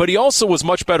Brown, but he also was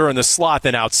much better in the slot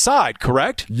than outside,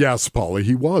 correct? Yes, Paulie,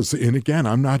 he was. And again,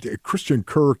 I'm not Christian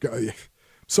Kirk.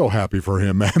 So happy for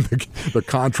him, man. The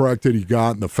contract that he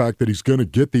got and the fact that he's going to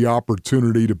get the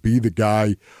opportunity to be the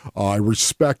guy. I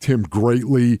respect him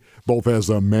greatly, both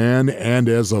as a man and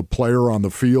as a player on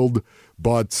the field.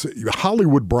 But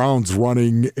Hollywood Brown's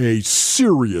running a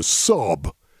serious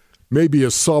sub. Maybe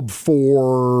a sub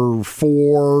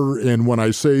 4.4, and when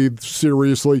I say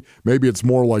seriously, maybe it's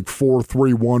more like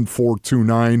 4.31,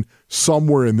 4.29,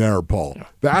 somewhere in there, Paul.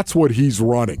 That's what he's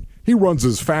running. He runs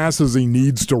as fast as he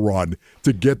needs to run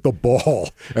to get the ball.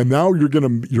 And now you're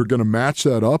gonna match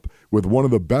that up with one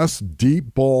of the best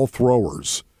deep ball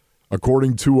throwers,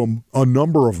 according to a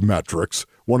number of metrics,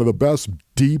 one of the best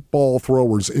deep ball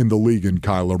throwers in the league in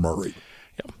Kyler Murray.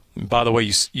 By the way,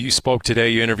 you spoke today.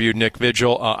 You interviewed Nick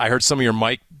Vigil. I heard some of your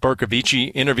Mike Bercovici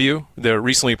interview, the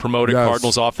recently promoted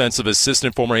Cardinals offensive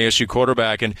assistant, former ASU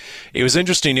quarterback, and it was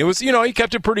interesting. It was, he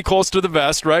kept it pretty close to the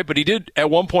vest, right? But he did at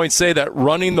one point say that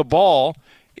running the ball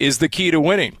is the key to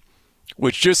winning,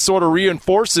 which just sort of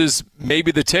reinforces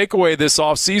maybe the takeaway this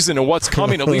offseason and what's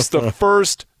coming, at least the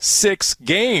first 6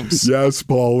 games. Yes,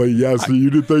 Paulie. Yes,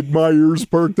 you didn't think my ears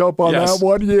perked up on that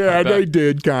one? Yeah, they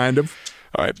did, kind of.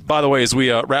 All right. By the way, as we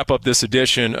wrap up this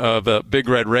edition of Big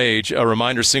Red Rage, a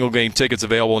reminder, single-game tickets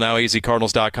available now,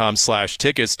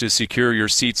 azcardinals.com/tickets to secure your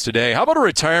seats today. How about a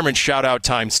retirement shout-out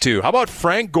times 2? How about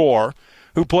Frank Gore,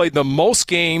 who played the most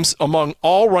games among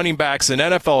all running backs in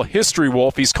NFL history,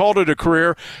 Wolf? He's called it a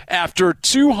career after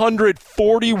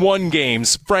 241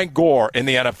 games, Frank Gore in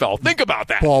the NFL. Think about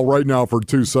that. Paul, right now for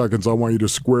 2 seconds, I want you to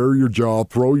square your jaw,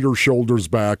 throw your shoulders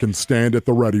back, and stand at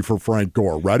the ready for Frank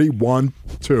Gore. Ready? 1,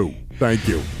 2. Thank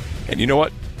you. And you know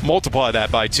what? multiply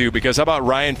that by 2, because how about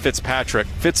Ryan Fitzpatrick,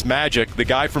 Fitzmagic, the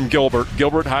guy from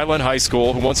Gilbert Highland High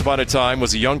School, who once upon a time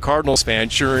was a young Cardinals fan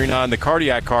cheering on the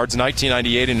Cardiac Cards in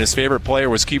 1998, and his favorite player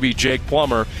was QB Jake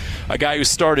Plummer, a guy who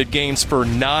started games for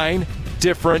 9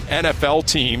 different NFL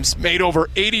teams, made over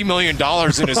 $80 million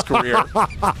in his career.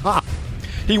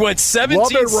 He went 17.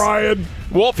 Love it, Ryan.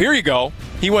 Wolf, here you go.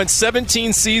 He went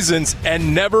 17 seasons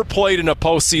and never played in a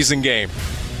postseason game.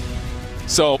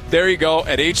 So there you go.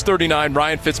 At age 39,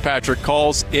 Ryan Fitzpatrick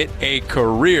calls it a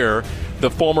career. The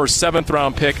former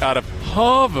 7th-round pick out of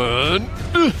Harvard.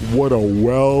 What a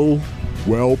well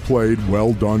played,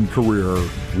 well done career.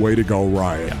 Way to go,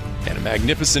 Ryan. Yeah. And a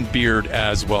magnificent beard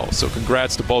as well. So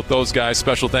congrats to both those guys.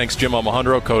 Special thanks Jim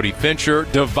Almohandro, Cody Fincher,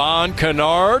 Devon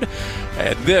Kennard.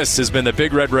 And this has been the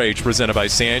Big Red Rage presented by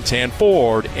Santan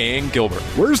Ford in Gilbert.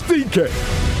 Where's DK?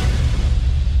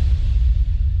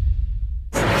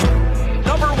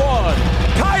 Number 1,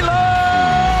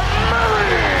 Kyler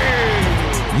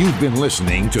Murray. You've been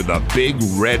listening to the Big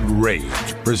Red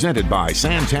Rage, presented by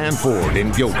Santan Ford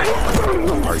in Gilbert.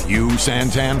 Are you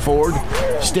Santan Ford?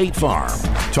 State Farm.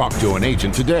 Talk to an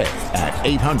agent today at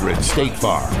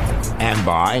 800-STATE-FARM. And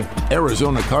by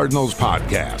Arizona Cardinals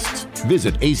Podcasts.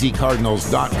 Visit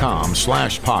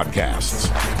azcardinals.com/podcasts.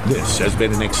 This has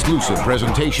been an exclusive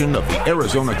presentation of the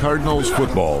Arizona Cardinals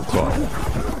Football Club.